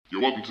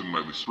Welcome to the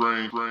Nightly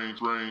Strange.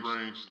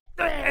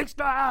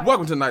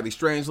 Welcome to Nightly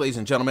Strange, ladies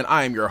and gentlemen.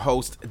 I am your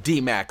host,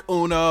 D-Mac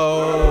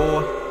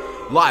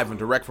Uno, live and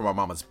direct from my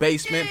mama's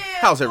basement.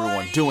 How's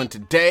everyone doing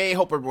today?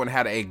 Hope everyone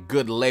had a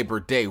good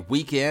Labor Day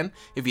weekend.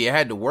 If you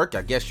had to work,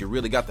 I guess you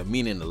really got the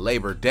meaning of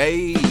Labor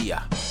Day.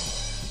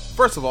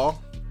 First of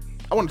all,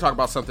 I want to talk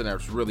about something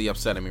that's really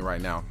upsetting me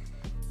right now.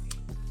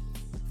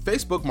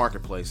 Facebook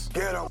Marketplace.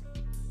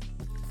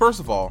 First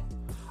of all,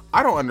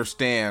 I don't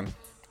understand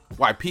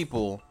why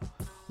people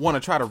want to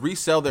try to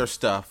resell their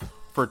stuff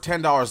for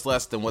 $10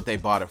 less than what they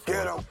bought it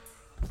for.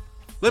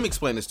 Let me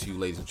explain this to you,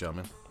 ladies and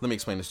gentlemen.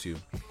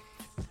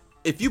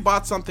 If you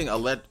bought something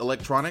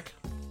electronic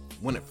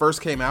when it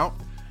first came out,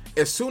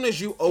 as soon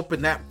as you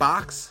open that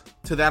box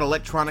to that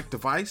electronic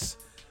device,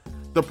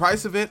 the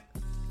price of it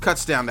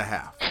cuts down to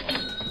half.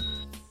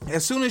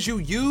 As soon as you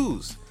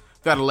use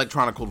that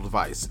electronic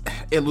device,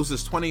 it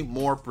loses 20%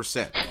 more.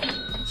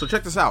 So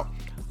check this out.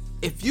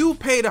 If you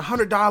paid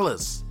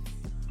 $100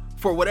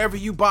 for whatever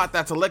you bought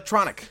that's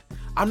electronic,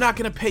 I'm not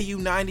gonna pay you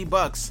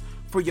 $90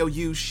 for your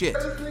used shit.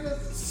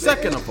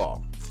 Second of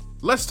all,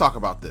 let's talk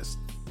about this.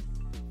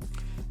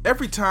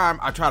 Every time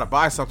I try to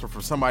buy something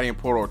from somebody in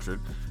Port Orchard,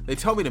 they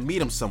tell me to meet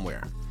them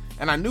somewhere.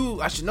 And I knew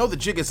I should know the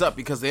jig is up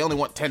because they only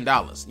want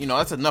 $10. You know,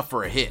 that's enough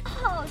for a hit.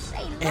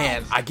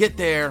 And I get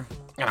there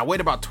and I wait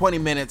about 20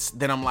 minutes,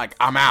 then I'm like,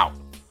 I'm out.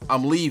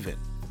 I'm leaving.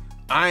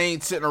 I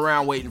ain't sitting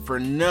around waiting for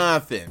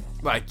nothing.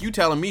 Like, you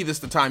telling me this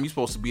is the time you're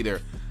supposed to be there.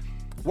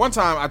 One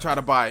time I tried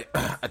to buy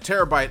a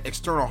terabyte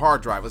external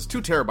hard drive. It was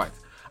 2 terabytes.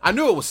 I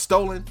knew it was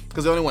stolen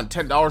because they only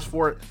wanted $10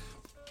 for it.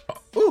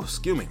 Ooh,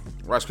 excuse me.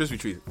 Rice Krispie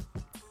treat.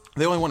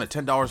 They only wanted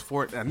 $10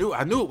 for it. And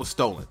I knew it was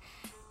stolen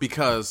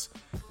because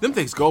them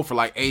things go for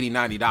like $80,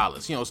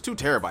 $90. You know, it's 2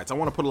 terabytes. I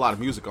want to put a lot of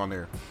music on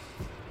there.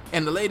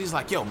 And the lady's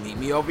like, yo, meet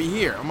me over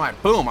here. I'm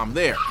like, boom, I'm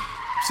there.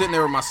 Sitting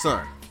there with my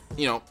son.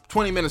 You know,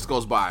 20 minutes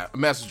goes by. A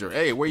messenger.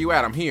 Hey, where you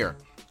at? I'm here.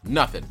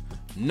 Nothing.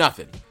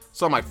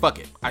 So I'm like, fuck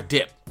it. I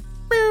dip.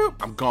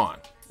 I'm gone.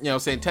 You know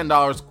what I'm saying?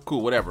 $10,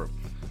 cool, whatever.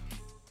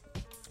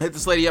 Hit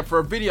this lady up for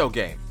a video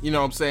game. You know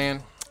what I'm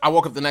saying? I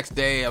woke up the next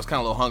day. I was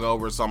kind of a little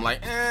hungover, so I'm like,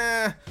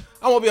 I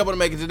won't be able to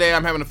make it today.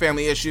 I'm having a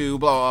family issue,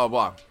 blah,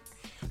 blah, blah.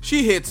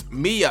 She hits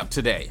me up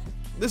today.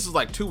 This is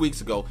like 2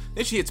 weeks ago.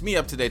 Then she hits me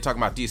up today talking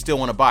about, do you still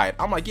want to buy it?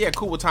 I'm like, yeah,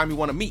 cool. What time you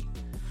want to meet?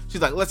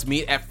 She's like, let's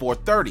meet at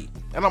 4:30.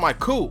 And I'm like,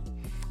 cool.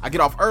 I get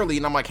off early,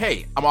 and I'm like,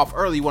 hey, I'm off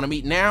early. You want to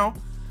meet now?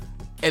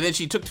 And then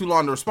she took too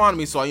long to respond to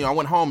me, so I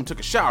went home and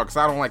took a shower because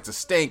I don't like to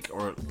stink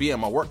or be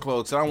in my work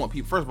clothes. So I don't want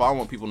people. First of all, I don't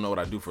want people to know what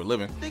I do for a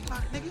living.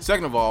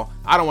 Second of all,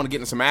 I don't want to get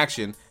into some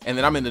action and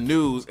then I'm in the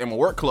news in my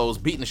work clothes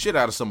beating the shit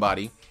out of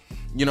somebody.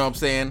 You know what I'm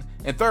saying?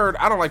 And third,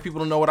 I don't like people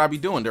to know what I be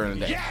doing during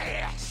the day.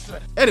 Yes.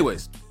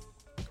 Anyways,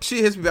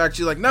 she hits me back.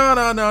 She's like, no.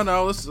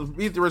 Let's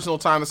meet the original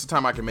time. This is the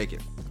time I can make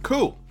it.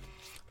 Cool.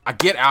 I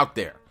get out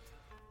there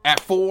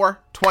at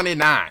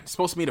 4:29. It's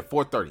supposed to meet at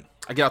 4:30.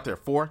 I get out there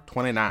at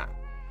 4:29.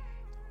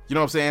 You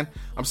know what I'm saying?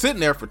 I'm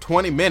sitting there for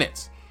 20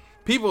 minutes.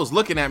 People is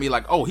looking at me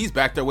like, oh, he's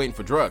back there waiting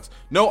for drugs.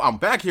 No, I'm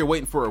back here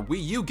waiting for a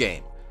Wii U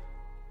game.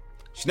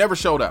 She never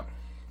showed up.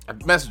 I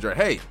messaged her,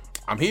 hey,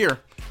 I'm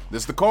here.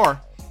 This is the car.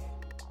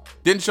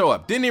 Didn't show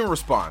up. Didn't even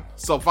respond.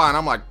 So fine,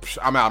 I'm like,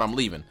 I'm out. I'm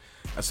leaving.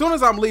 As soon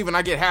as I'm leaving,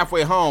 I get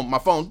halfway home. My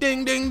phone,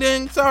 ding, ding,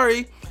 ding.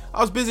 Sorry.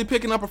 I was busy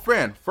picking up a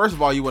friend. First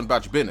of all, you went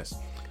about your business.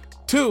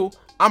 2,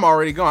 I'm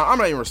already gone. I'm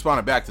not even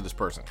responding back to this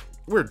person.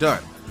 We're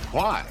done.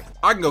 Why?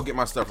 I can go get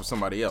my stuff from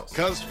somebody else.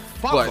 Because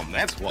fuck them,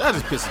 that's why. That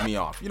just pisses me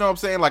off. You know what I'm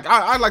saying? Like,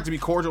 I like to be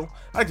cordial.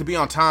 I like to be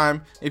on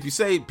time. If you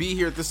say be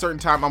here at this certain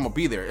time, I'm going to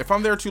be there. If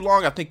I'm there too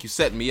long, I think you're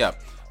setting me up.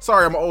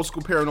 Sorry, I'm an old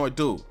school paranoid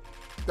dude.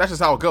 That's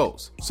just how it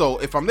goes. So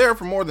if I'm there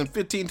for more than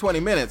 15, 20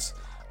 minutes,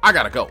 I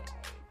got to go.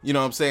 You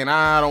know what I'm saying?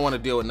 I don't want to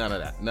deal with none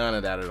of that. None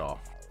of that at all.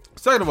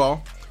 Second of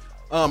all,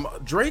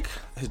 Drake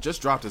has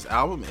just dropped his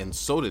album, and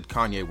so did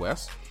Kanye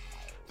West.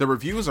 The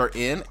reviews are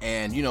in,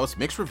 and you know, it's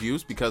mixed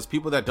reviews because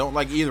people that don't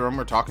like either of them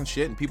are talking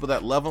shit, and people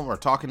that love them are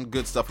talking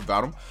good stuff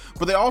about them.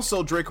 But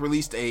Drake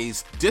released a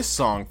diss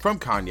song from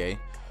Kanye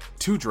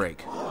to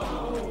Drake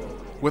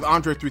with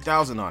Andre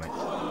 3000 on it.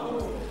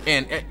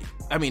 And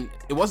I mean,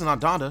 it wasn't on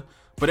Donda,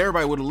 but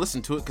everybody would have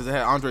listened to it because it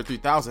had Andre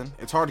 3000.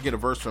 It's hard to get a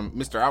verse from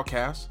Mr.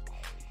 Outkast,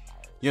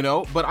 you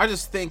know. But I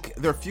just think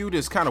their feud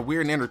is kind of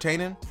weird and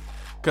entertaining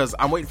because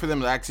I'm waiting for them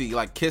to actually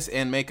like kiss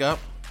and make up.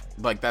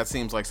 Like that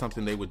seems like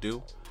something they would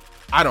do.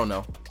 I don't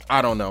know.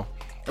 I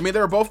mean, they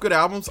were both good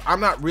albums. I'm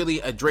not really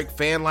a Drake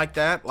fan like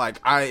that. Like,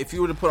 if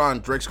you were to put on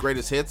Drake's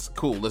greatest hits,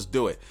 cool, let's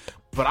do it.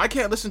 But I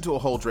can't listen to a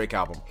whole Drake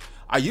album.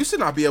 I used to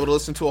not be able to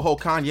listen to a whole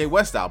Kanye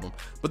West album.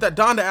 But that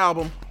Donda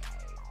album,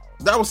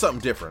 that was something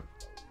different.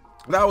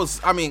 That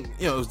was, I mean,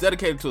 you know, it was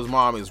dedicated to his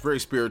mom. It was very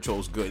spiritual. It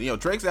was good. You know,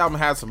 Drake's album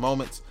had some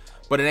moments,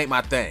 but it ain't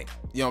my thing.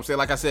 You know what I'm saying?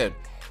 Like I said,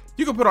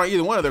 you can put on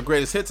either one of their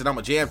greatest hits and I'm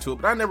a jam to it,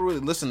 but I never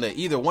really listened to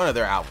either one of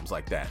their albums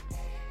like that.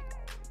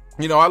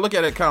 You know, I look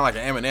at it kind of like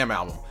an Eminem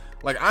album.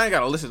 Like, I ain't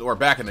got to listen, or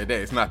back in the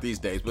day, it's not these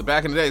days, but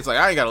back in the day, it's like,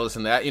 I ain't got to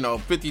listen to that. You know,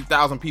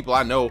 50,000 people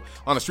I know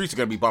on the streets are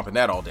going to be bumping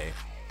that all day.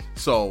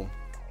 So,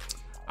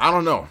 I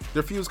don't know.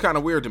 Their feud's kind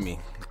of weird to me.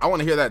 I want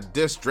to hear that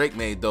diss Drake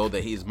made, though,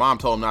 that his mom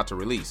told him not to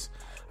release.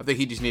 I think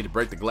he just need to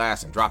break the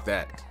glass and drop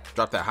that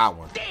hot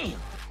one. Damn.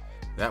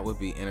 That would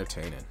be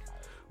entertaining.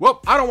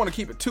 Well, I don't want to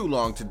keep it too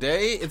long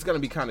today. It's going to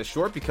be kind of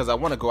short because I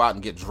want to go out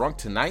and get drunk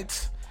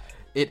tonight.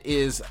 It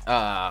is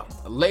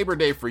Labor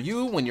Day for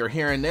you when you're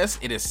hearing this.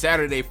 It is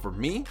Saturday for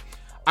me.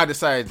 I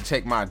decided to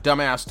take my dumb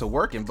ass to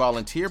work and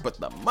volunteer, but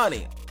the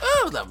money.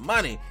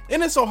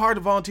 Isn't it so hard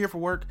to volunteer for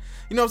work?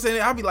 You know what I'm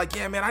saying? I'll be like,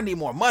 yeah, man, I need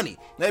more money.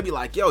 They'd be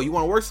like, yo, you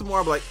want to work some more?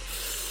 I'll be like,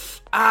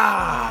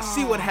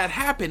 see what had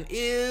happened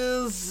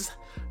is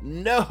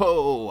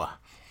no.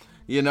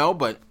 You know,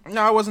 but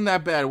no, it wasn't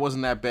that bad. It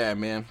wasn't that bad,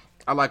 man.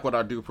 I like what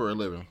I do for a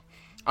living.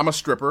 I'm a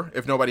stripper,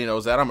 if nobody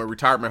knows that. I'm a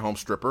retirement home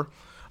stripper.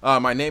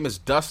 My name is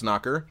Dust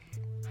Knocker.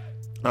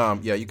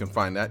 Yeah, you can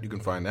find that. You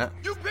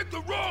picked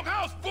the wrong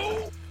house,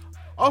 fool!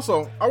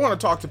 Also, I want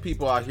to talk to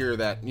people out here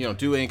that, you know,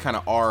 do any kind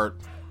of art,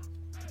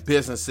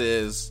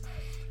 businesses,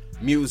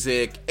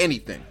 music,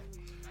 anything.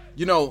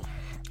 You know,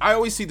 I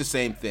always see the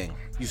same thing.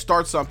 You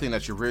start something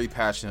that you're really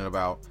passionate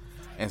about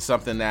and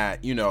something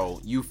that, you know,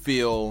 you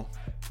feel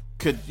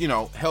could, you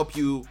know, help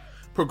you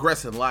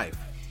progress in life.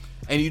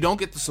 And you don't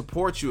get the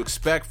support you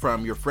expect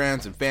from your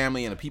friends and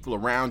family and the people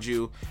around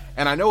you.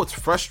 And I know it's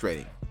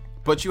frustrating,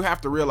 but you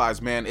have to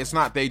realize, man, it's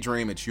not their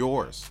dream, it's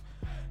yours.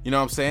 You know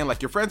what I'm saying?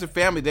 Like, your friends and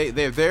family,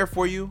 they're there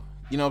for you.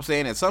 You know what I'm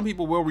saying? And some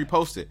people will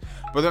repost it,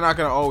 but they're not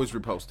going to always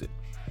repost it.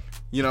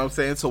 You know what I'm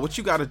saying? So what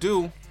you got to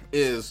do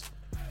is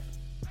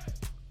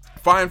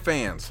find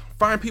fans.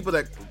 Find people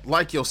that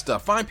like your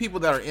stuff. Find people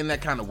that are in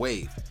that kind of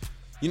wave.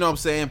 You know what I'm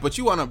saying? But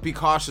you want to be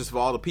cautious of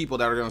all the people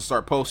that are going to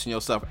start posting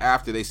your stuff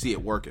after they see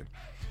it working.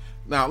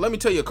 Now, let me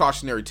tell you a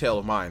cautionary tale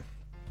of mine.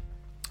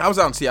 I was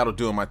out in Seattle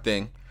doing my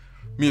thing,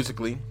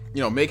 musically,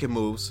 you know, making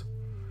moves,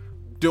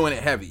 doing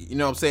it heavy, you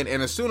know what I'm saying?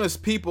 And as soon as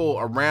people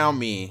around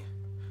me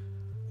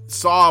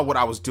saw what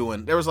I was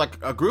doing, there was like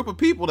a group of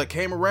people that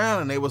came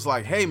around and they was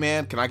like, hey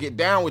man, can I get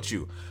down with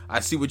you? I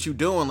see what you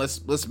doing.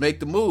 Let's make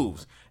the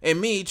moves.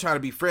 And me trying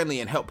to be friendly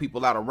and help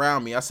people out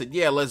around me, I said,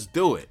 yeah, let's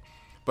do it.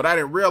 But I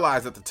didn't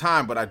realize at the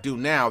time, but I do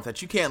now,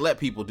 that you can't let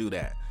people do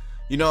that.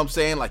 You know what I'm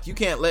saying? Like, you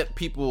can't let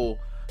people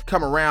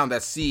come around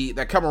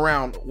that come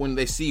around when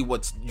they see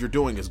what you're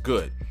doing is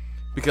good,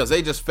 because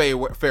they just fair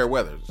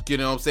weather. You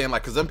know what I'm saying?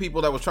 Like, because them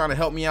people that was trying to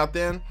help me out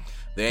then,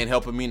 they ain't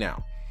helping me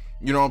now.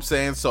 You know what I'm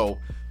saying? So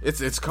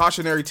it's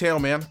cautionary tale,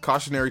 man.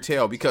 Cautionary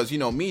tale, because, you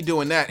know, me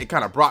doing that, it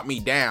kind of brought me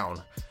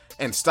down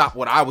and stopped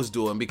what I was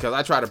doing, because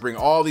I tried to bring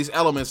all these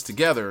elements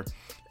together,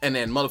 and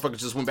then motherfuckers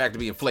just went back to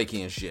being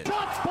flaky and shit.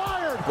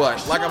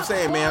 But like I'm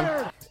saying,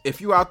 man,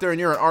 if you out there and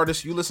you're an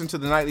artist, you listen to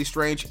the Nightly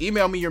Strange,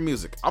 email me your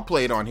music. I'll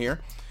play it on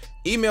here.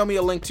 Email me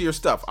a link to your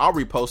stuff. I'll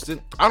repost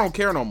it. I don't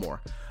care no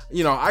more.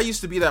 You know, I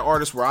used to be that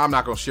artist where I'm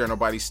not going to share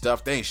nobody's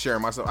stuff. They ain't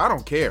sharing my stuff. I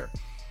don't care.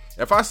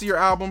 If I see your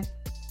album,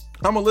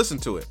 I'm going to listen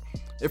to it.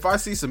 If I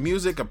see some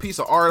music, a piece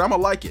of art, I'm going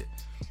to like it.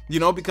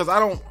 You know, because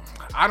I'm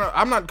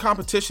not in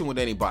competition with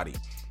anybody.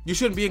 You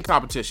shouldn't be in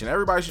competition.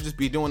 Everybody should just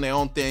be doing their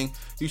own thing.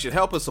 You should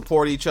help us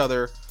support each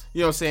other.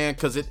 You know what I'm saying?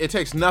 Because it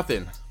takes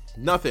nothing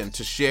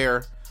to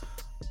share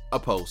a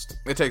post.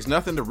 It takes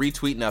nothing to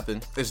retweet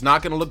nothing. It's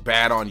not going to look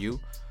bad on you.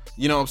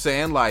 You know what I'm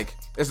saying? Like,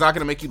 it's not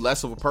going to make you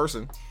less of a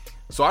person.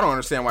 So I don't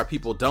understand why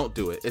people don't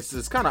do it.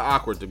 It's kind of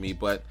awkward to me,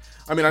 but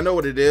I mean, I know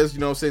what it is. You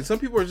know what I'm saying? Some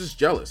people are just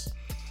jealous.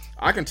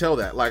 I can tell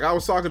that. Like, I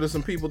was talking to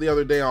some people the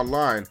other day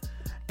online,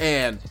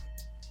 and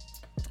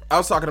I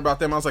was talking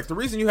about them. I was like, the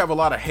reason you have a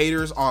lot of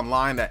haters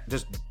online that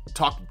just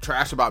talk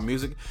trash about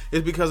music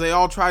is because they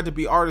all tried to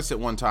be artists at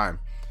one time.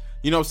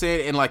 You know what I'm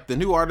saying? And like, the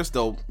new artists,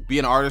 they'll be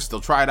an artist.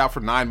 They'll try it out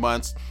for 9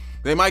 months.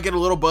 They might get a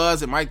little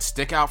buzz. It might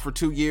stick out for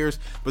 2 years,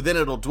 but then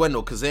it'll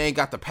dwindle because they ain't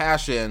got the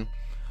passion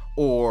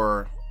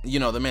or, you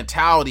know, the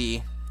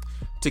mentality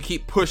to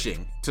keep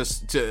pushing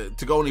to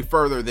go any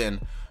further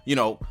than, you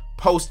know,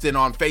 posting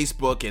on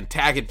Facebook and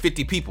tagging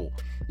 50 people.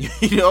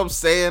 You know what I'm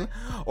saying?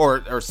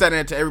 Or sending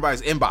it to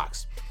everybody's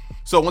inbox.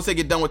 So once they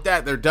get done with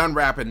that, they're done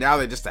rapping. Now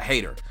they're just a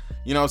hater.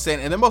 You know what I'm saying?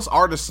 And then most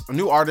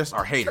new artists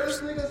are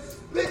haters.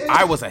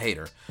 I was a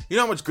hater. You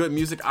know how much good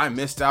music I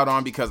missed out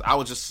on because I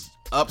was just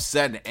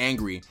upset and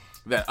angry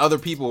that other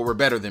people were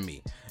better than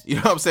me. You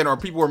know what I'm saying? Or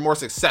people were more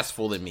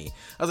successful than me.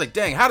 I was like,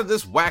 dang, how did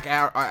this whack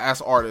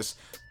ass artist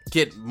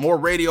get more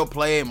radio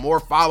play and more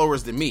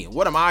followers than me?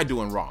 What am I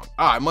doing wrong?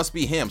 It must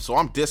be him, so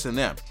I'm dissing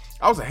them.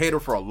 I was a hater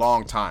for a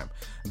long time.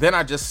 Then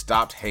I just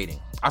stopped hating.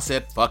 I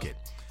said, fuck it.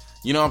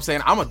 You know what I'm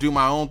saying? I'm going to do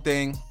my own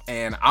thing,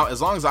 and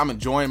as long as I'm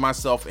enjoying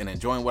myself and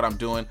enjoying what I'm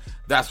doing,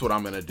 that's what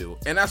I'm going to do.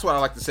 And that's what I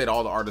like to say to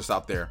all the artists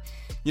out there.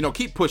 You know,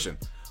 keep pushing.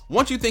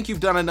 Once you think you've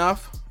done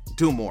enough,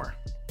 do more.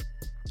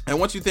 And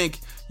once you think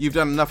you've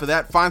done enough of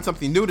that, find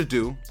something new to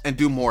do and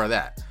do more of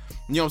that.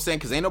 You know what I'm saying?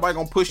 Because ain't nobody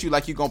going to push you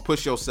like you're going to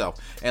push yourself.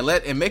 And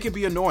make it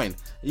be annoying.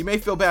 You may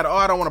feel bad.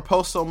 I don't want to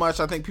post so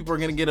much. I think people are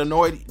going to get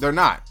annoyed. They're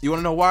not. You want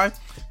to know why?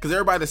 Because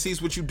everybody that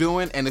sees what you're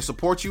doing and they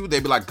support you, they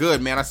be like,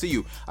 good, man, I see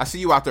you. I see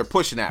you out there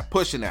pushing that.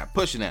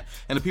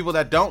 And the people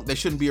that don't, they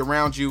shouldn't be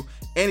around you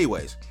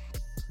anyways.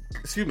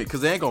 Excuse me,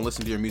 because they ain't going to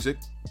listen to your music.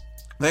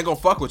 They ain't going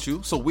to fuck with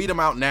you. So weed them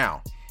out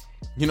now.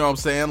 You know what I'm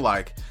saying?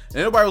 Like,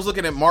 everybody was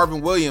looking at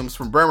Marvin Williams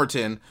from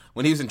Bremerton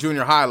when he was in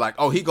junior high, like,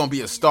 oh, he gonna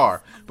be a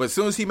star. But as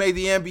soon as he made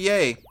the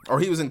NBA, or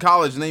he was in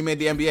college and then he made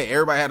the NBA,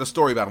 everybody had a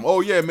story about him.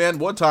 Oh yeah, man,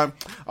 one time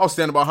I was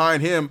standing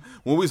behind him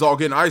when we was all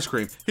getting ice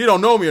cream. He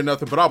don't know me or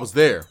nothing, but I was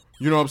there.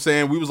 You know what I'm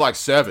saying? We was like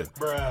 7.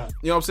 Bruh.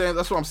 You know what I'm saying?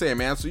 That's what I'm saying,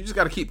 man. So you just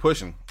gotta keep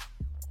pushing.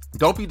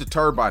 Don't be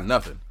deterred by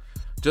nothing.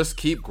 Just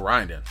keep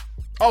grinding.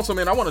 Also,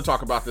 man, I want to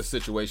talk about this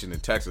situation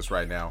in Texas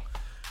right now.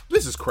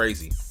 This is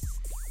crazy.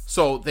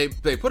 So they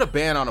put a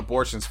ban on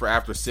abortions for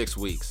after 6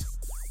 weeks.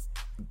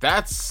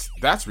 That's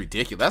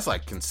ridiculous. That's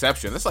like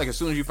conception. That's like as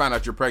soon as you find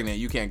out you're pregnant,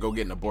 you can't go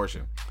get an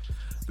abortion.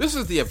 This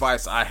is the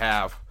advice I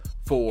have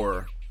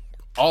for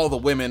all the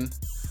women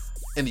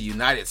in the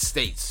United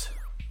States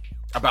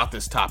about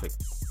this topic.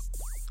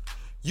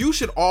 You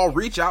should all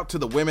reach out to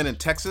the women in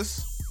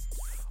Texas,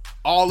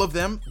 all of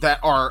them that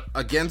are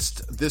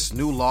against this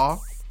new law,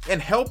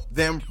 and help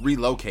them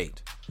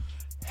relocate.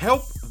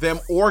 Help them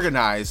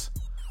organize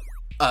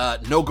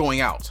no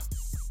going out.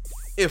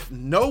 If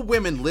no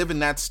women live in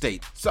that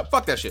state, so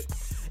fuck that shit.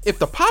 If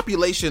the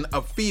population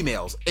of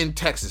females in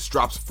Texas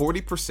drops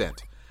 40%,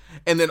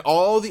 and then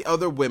all the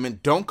other women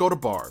don't go to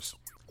bars,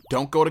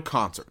 don't go to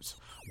concerts,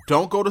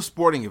 don't go to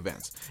sporting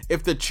events,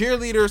 if the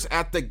cheerleaders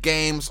at the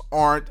games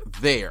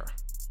aren't there,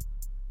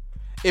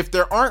 if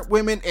there aren't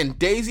women in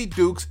Daisy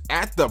Dukes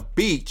at the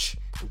beach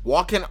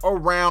walking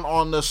around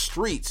on the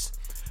streets,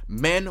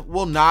 men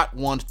will not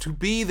want to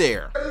be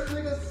there.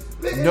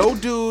 No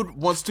dude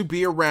wants to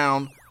be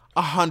around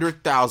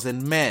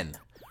 100,000 men.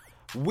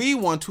 We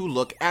want to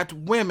look at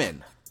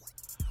women.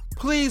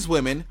 Please,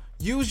 women,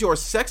 use your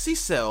sexy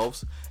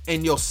selves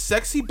and your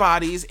sexy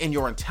bodies and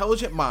your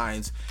intelligent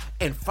minds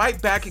and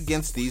fight back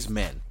against these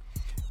men.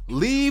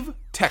 Leave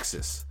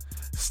Texas.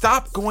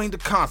 Stop going to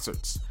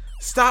concerts.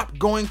 Stop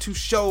going to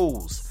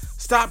shows.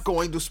 Stop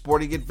going to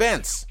sporting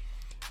events.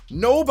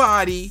 No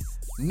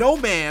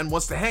man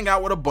wants to hang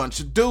out with a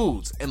bunch of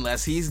dudes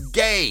unless he's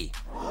gay.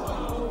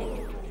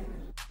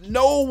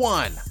 No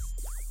one.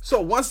 So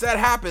once that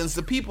happens,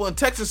 the people in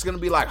Texas are going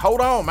to be like,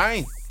 hold on,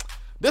 man.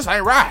 This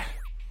ain't right.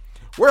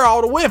 Where are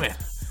all the women?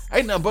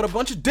 Ain't nothing but a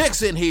bunch of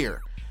dicks in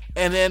here.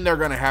 And then they're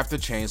going to have to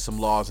change some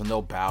laws and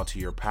they'll bow to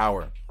your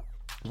power.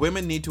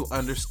 Women need to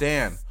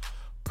understand.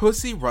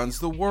 Pussy runs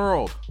the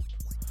world.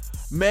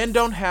 Men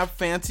don't have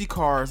fancy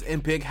cars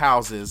and big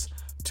houses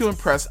to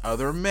impress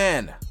other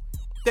men.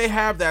 They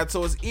have that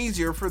so it's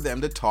easier for them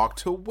to talk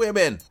to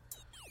women.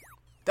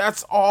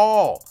 That's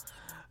all.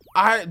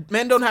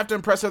 Men don't have to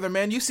impress other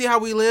men. You see how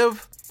we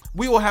live?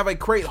 We will have a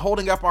crate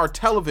holding up our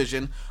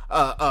television,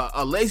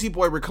 a lazy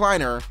boy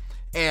recliner,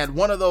 and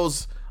one of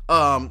those,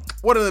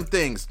 one of them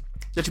things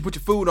that you put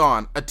your food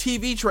on, a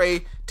TV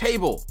tray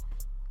table.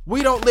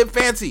 We don't live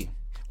fancy.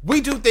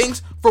 We do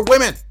things for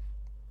women.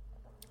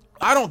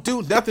 I don't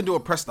do nothing to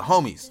impress the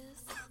homies.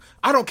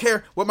 I don't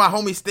care what my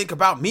homies think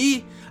about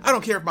me. I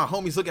don't care if my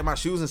homies look at my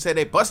shoes and say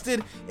they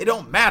busted. It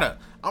don't matter.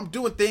 I'm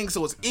doing things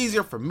so it's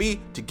easier for me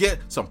to get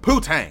some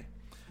poo-tang.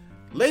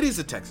 Ladies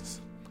of Texas,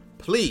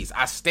 please,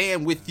 I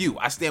stand with you.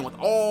 I stand with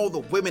all the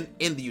women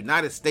in the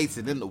United States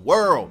and in the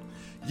world.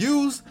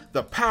 Use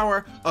the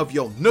power of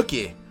your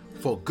nookie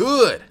for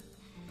good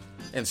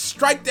and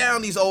strike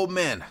down these old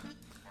men.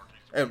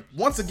 And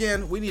once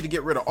again, we need to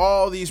get rid of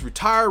all these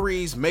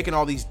retirees making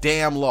all these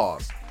damn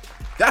laws.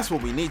 That's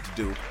what we need to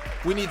do.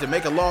 We need to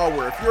make a law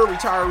where if you're a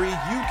retiree,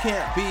 you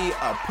can't be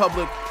a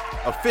public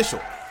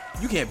official.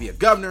 You can't be a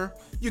governor.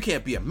 You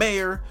can't be a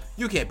mayor.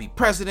 You can't be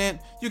president.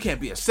 You can't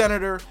be a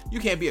senator. You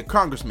can't be a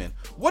congressman.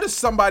 What is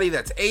somebody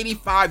that's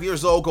 85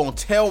 years old going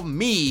to tell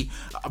me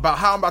about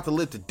how I'm about to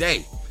live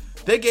today?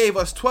 They gave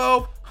us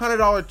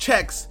 $1,200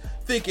 checks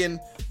thinking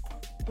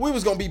we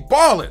was going to be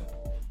balling.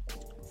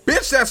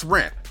 Bitch, that's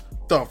rent.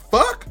 The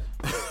fuck?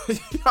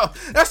 Yo,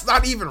 that's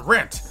not even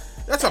rent.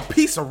 That's a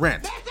piece of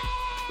rent.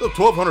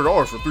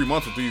 $1,200 for 3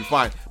 months will do you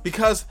fine.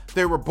 Because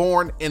they were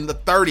born in the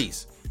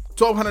 30s.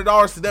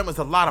 $1,200 to them is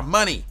a lot of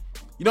money.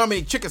 You know how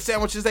many chicken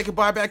sandwiches they could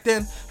buy back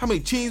then? How many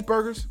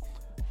cheeseburgers?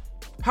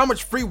 How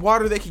much free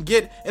water they can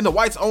get in the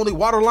whites only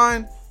water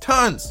line?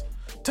 Tons.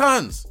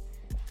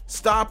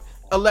 Stop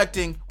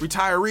electing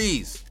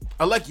retirees.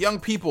 Elect young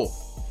people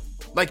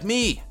like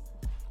me.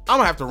 I'm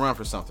gonna have to run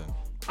for something.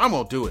 I'm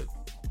gonna do it.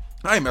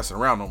 I ain't messing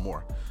around no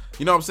more.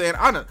 You know what I'm saying?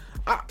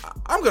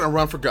 I'm gonna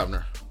run for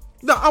governor.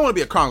 No, I want to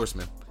be a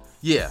congressman.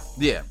 Yeah.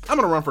 I'm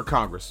gonna run for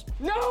Congress.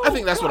 No, I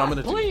think that's what I'm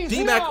gonna do.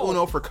 DMAC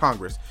Uno for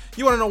Congress.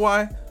 You wanna know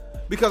why?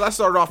 Because I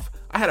started off,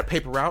 I had a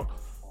paper route.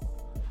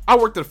 I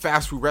worked at a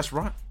fast food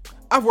restaurant.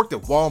 I've worked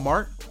at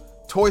Walmart,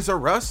 Toys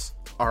R Us,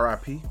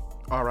 RIP,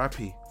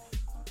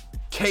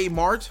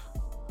 Kmart,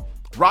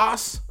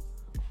 Ross.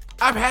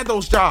 I've had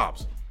those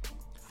jobs.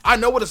 I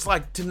know what it's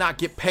like to not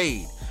get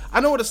paid. I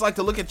know what it's like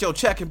to look at your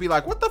check and be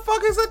like, what the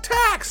fuck is a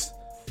tax?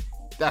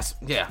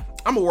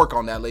 I'm gonna work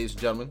on that, ladies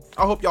and gentlemen.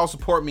 I hope y'all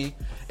support me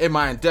in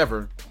my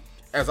endeavor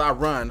as I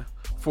run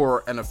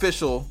for an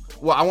official.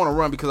 Well, I want to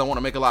run because I want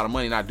to make a lot of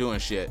money not doing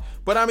shit.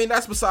 But I mean,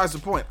 that's besides the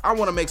point. I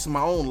want to make some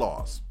of my own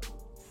laws.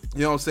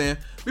 You know what I'm saying?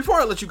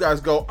 Before I let you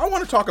guys go, I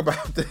want to talk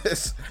about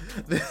this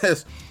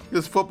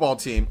football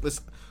team.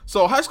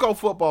 So a high school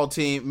football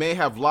team may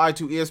have lied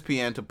to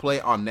ESPN to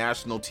play on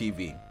national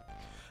TV.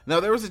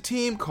 Now, there was a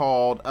team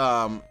called,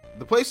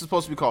 the place is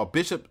supposed to be called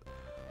Bishop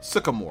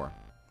Sycamore.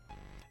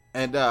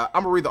 And I'm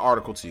going to read the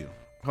article to you.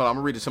 Hold on, I'm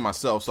going to read it to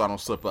myself so I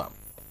don't slip up.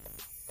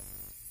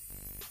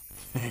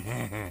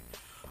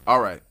 All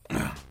right.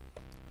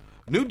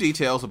 New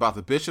details about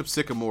the Bishop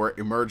Sycamore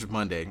emerged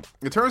Monday.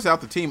 It turns out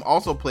the team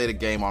also played a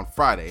game on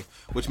Friday,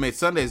 which made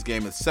Sunday's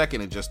game its second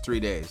in just 3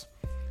 days.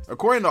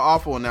 According to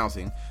Awful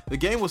announcing, the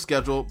game was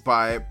scheduled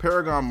by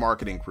Paragon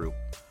Marketing Group,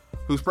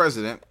 whose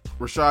president,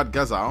 Rashad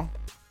Ghazal,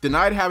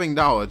 denied having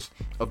knowledge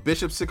of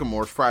Bishop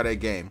Sycamore's Friday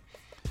game.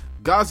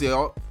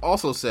 Ghazal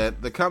also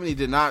said the company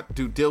did not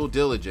do due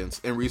diligence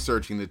in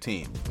researching the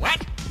team.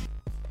 What?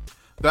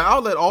 The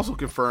outlet also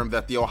confirmed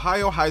that the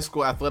Ohio High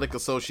School Athletic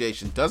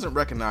Association doesn't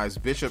recognize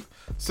Bishop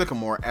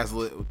Sycamore as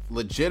a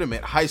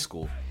legitimate high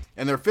school,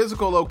 and their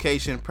physical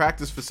location,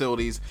 practice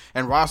facilities,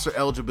 and roster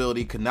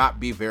eligibility could not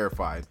be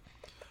verified.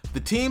 The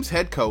team's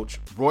head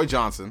coach, Roy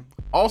Johnson,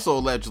 also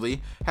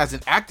allegedly has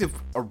an active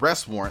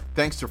arrest warrant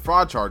thanks to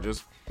fraud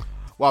charges,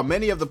 while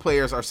many of the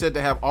players are said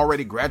to have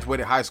already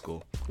graduated high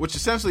school, which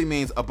essentially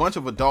means a bunch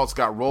of adults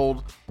got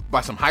rolled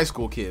by some high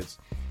school kids.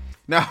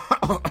 Now,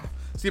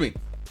 excuse me.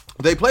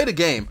 They played a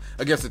game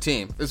against the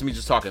team. This is me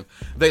just talking.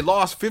 They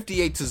lost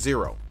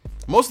 58-0.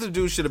 Most of the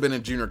dudes should have been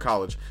in junior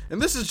college.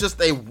 And this is just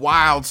a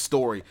wild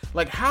story.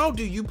 Like, how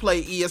do you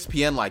play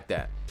ESPN like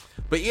that?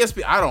 But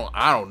ESPN,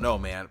 I don't know,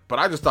 man. But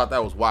I just thought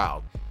that was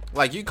wild.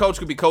 Like, your coach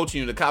could be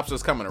coaching you, the cops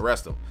just come and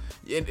arrest him.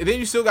 And then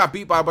you still got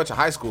beat by a bunch of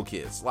high school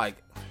kids.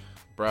 Like,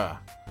 bruh.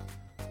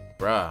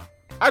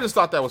 I just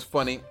thought that was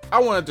funny.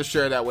 I wanted to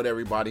share that with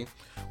everybody.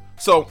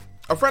 So,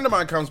 a friend of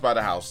mine comes by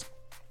the house.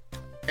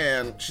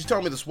 And she's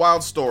telling me this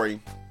wild story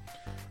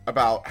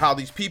about how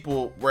these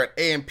people were at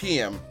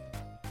AM/PM,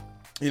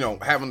 you know,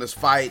 having this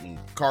fight and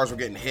cars were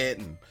getting hit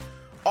and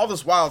all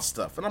this wild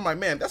stuff. And I'm like,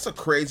 man, that's a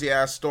crazy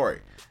ass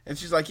story. And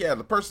she's like, yeah,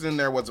 the person in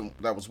there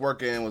that was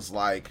working was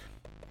like,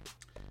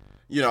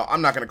 you know,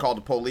 I'm not going to call the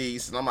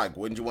police. And I'm like,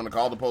 wouldn't you want to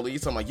call the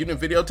police? I'm like, you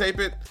didn't videotape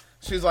it?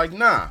 She's like,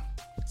 nah.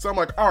 So I'm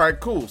like, all right,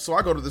 cool. So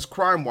I go to this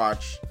Crime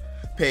Watch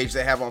page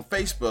they have on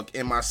Facebook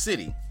in my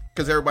city.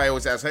 Because everybody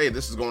always asks, hey,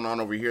 this is going on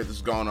over here, this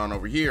is going on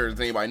over here. Does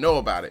anybody know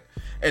about it?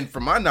 And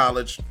from my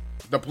knowledge,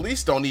 the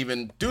police don't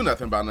even do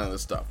nothing about none of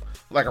this stuff.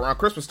 Like around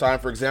Christmas time,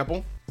 for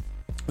example,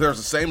 there's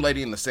the same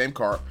lady in the same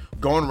car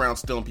going around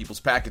stealing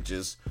people's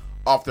packages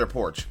off their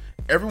porch.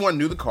 Everyone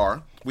knew the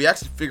car. We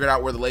actually figured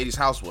out where the lady's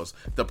house was.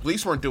 The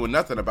police weren't doing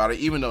nothing about it,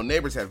 even though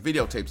neighbors had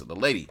videotapes of the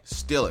lady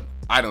stealing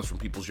items from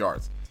people's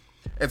yards.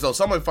 And so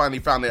someone finally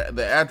found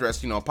the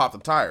address, you know, popped the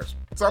tires.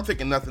 So I'm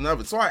thinking nothing of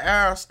it. So I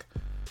asked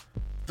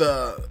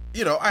the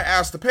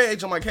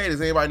page, I'm like, hey, does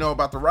anybody know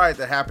about the riot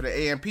that happened at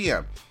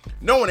AM/PM?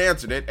 No one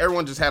answered it.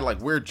 Everyone just had like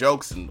weird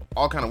jokes and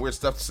all kind of weird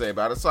stuff to say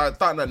about it. So I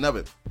thought nothing of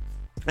it.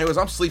 Anyways,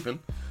 I'm sleeping.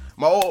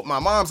 My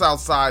mom's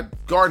outside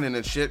gardening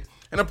and shit.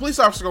 And a police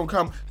officer gonna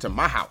come to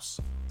my house.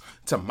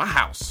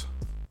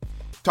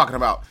 Talking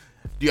about,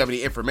 do you have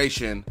any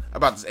information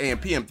about this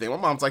AM/PM thing? My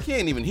mom's like, he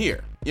ain't even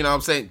here. You know what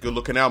I'm saying? Good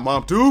looking out,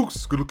 Mom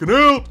Dukes. Good looking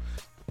out.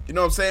 You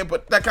know what I'm saying?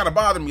 But that kind of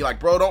bothered me. Like,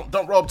 bro,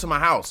 don't roll up to my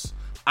house.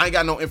 I ain't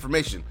got no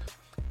information.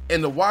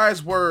 In the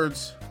wise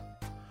words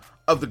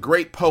of the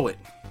great poet,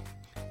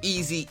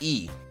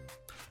 Eazy-E,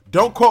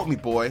 don't quote me,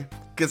 boy,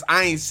 because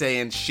I ain't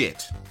saying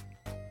shit.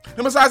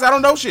 And besides, I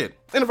don't know shit.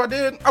 And if I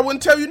did, I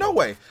wouldn't tell you no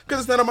way,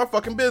 because it's none of my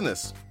fucking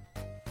business.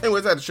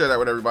 Anyways, I had to share that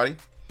with everybody.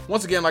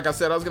 Once again, like I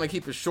said, I was going to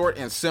keep it short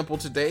and simple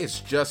today.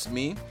 It's just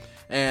me.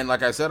 And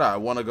like I said, I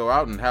want to go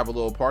out and have a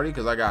little party,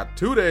 because I got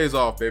 2 days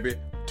off, baby.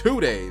 2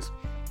 days.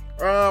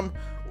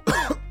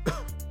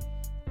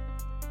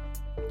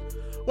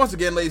 Once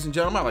again, ladies and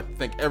gentlemen, I'd like to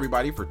thank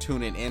everybody for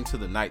tuning in to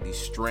the Nightly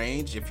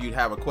Strange. If you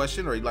have a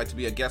question or you'd like to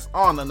be a guest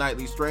on the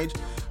Nightly Strange,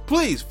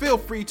 please feel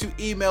free to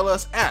email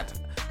us at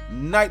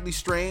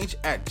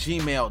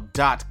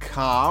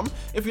nightlystrange@gmail.com.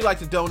 If you'd like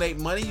to donate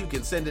money, you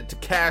can send it to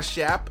Cash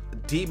App,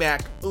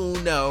 DMAC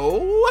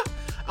Uno.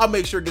 I'll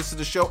make sure it gets to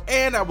the show,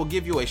 and I will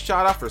give you a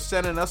shout out for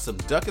sending us some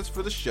ducats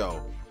for the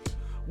show.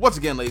 Once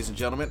again, ladies and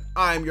gentlemen,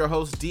 I'm your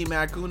host,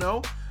 DMAC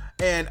Uno.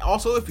 And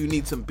also, if you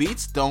need some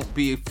beats, don't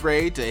be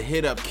afraid to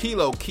hit up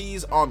Kilo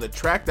Keys on the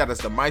track. That is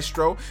the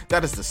maestro.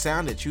 That is the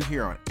sound that you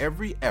hear on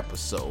every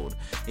episode.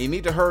 And you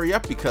need to hurry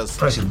up because...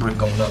 Pressure break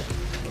going up.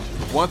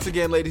 Once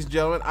again, ladies and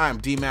gentlemen, I am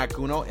DMAC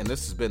Uno, and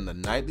this has been the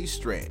Nightly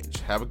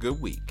Strange. Have a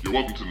good week. You're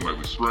welcome to the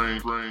Nightly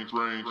Strange.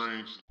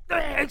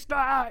 Thanks,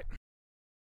 God.